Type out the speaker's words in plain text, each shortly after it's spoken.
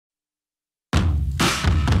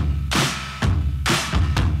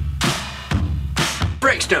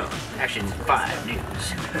Breakstone. Action 5 News.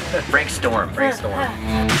 Breakstorm. Breakstorm.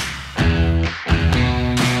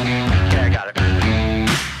 Okay, I got it.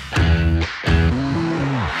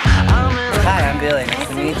 Hi, I'm Billie. Nice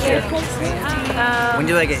to meet you. When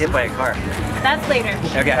do I get hit by a car? That's later.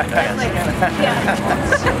 Okay. That's later.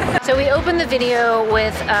 Yeah. So we opened the video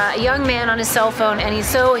with a young man on his cell phone, and he's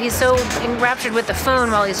so enraptured with the phone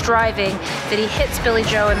while he's driving that he hits Billie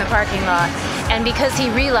Joe in the parking lot. And because he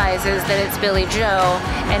realizes that it's Billie Joe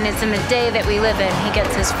and it's in the day that we live in, he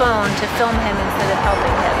gets his phone to film him instead of helping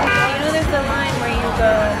him. You know, there's a line where you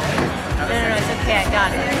go, no, it's okay, I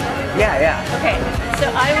got it. Yeah. Okay, so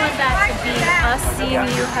I want that to be us seeing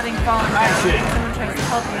you having fallen down. Someone tries to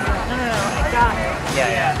help you. No, I got it.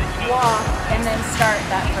 Yeah. Walk and then start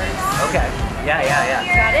that verse. Okay. Yeah.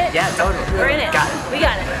 Got it? Yeah, totally. We're in it. Got it. We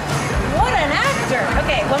got it. What an actor!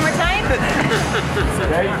 Okay, one more time.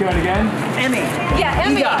 Okay, going again. Emmy. Yeah,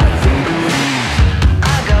 Emmy.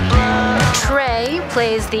 Trey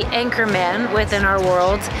plays the anchorman within our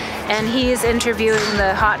world, and he's interviewing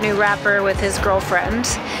the hot new rapper with his girlfriend.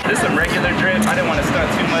 This is a regular drip. I didn't want to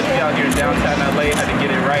stunt too much. We out here in downtown LA. Had to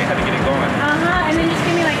get it right. Had to get it going. And then just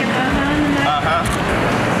give me like an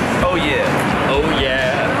Oh yeah. Oh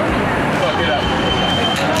yeah. Look it up.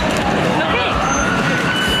 Okay.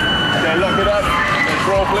 Okay, look it up.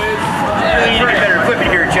 Control, please. Yeah, you need to get better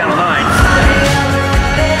equipment here at Channel 9.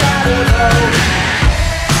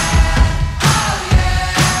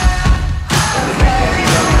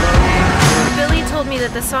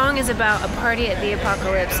 That the song is about a party at the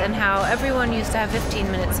apocalypse and how everyone used to have 15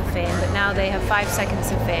 minutes of fame, but now they have 5 seconds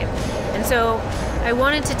of fame. And so I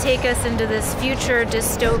wanted to take us into this future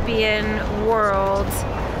dystopian world,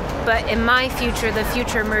 but in my future, the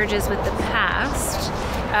future merges with the past.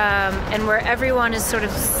 And where everyone is sort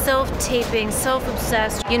of self-taping,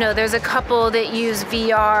 self-obsessed. You know, there's a couple that use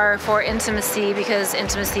VR for intimacy because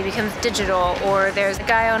intimacy becomes digital, or there's a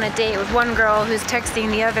guy on a date with one girl who's texting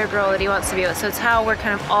the other girl that he wants to be with. So it's how we're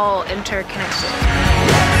kind of all interconnected.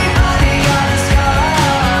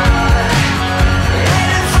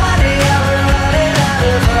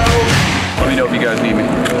 Let me know if you guys need me.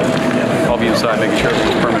 I'll be inside making sure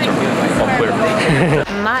the permits are all clear.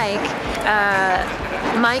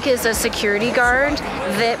 Mike is a security guard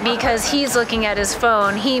that because he's looking at his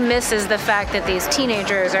phone, he misses the fact that these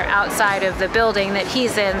teenagers are outside of the building that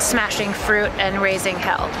he's in smashing fruit and raising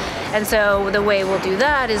hell. And so the way we'll do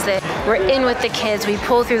that is that we're in with the kids, we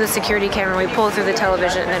pull through the security camera, we pull through the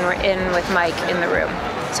television, and then we're in with Mike in the room.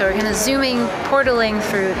 So we're kind of zooming, portaling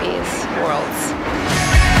through these worlds.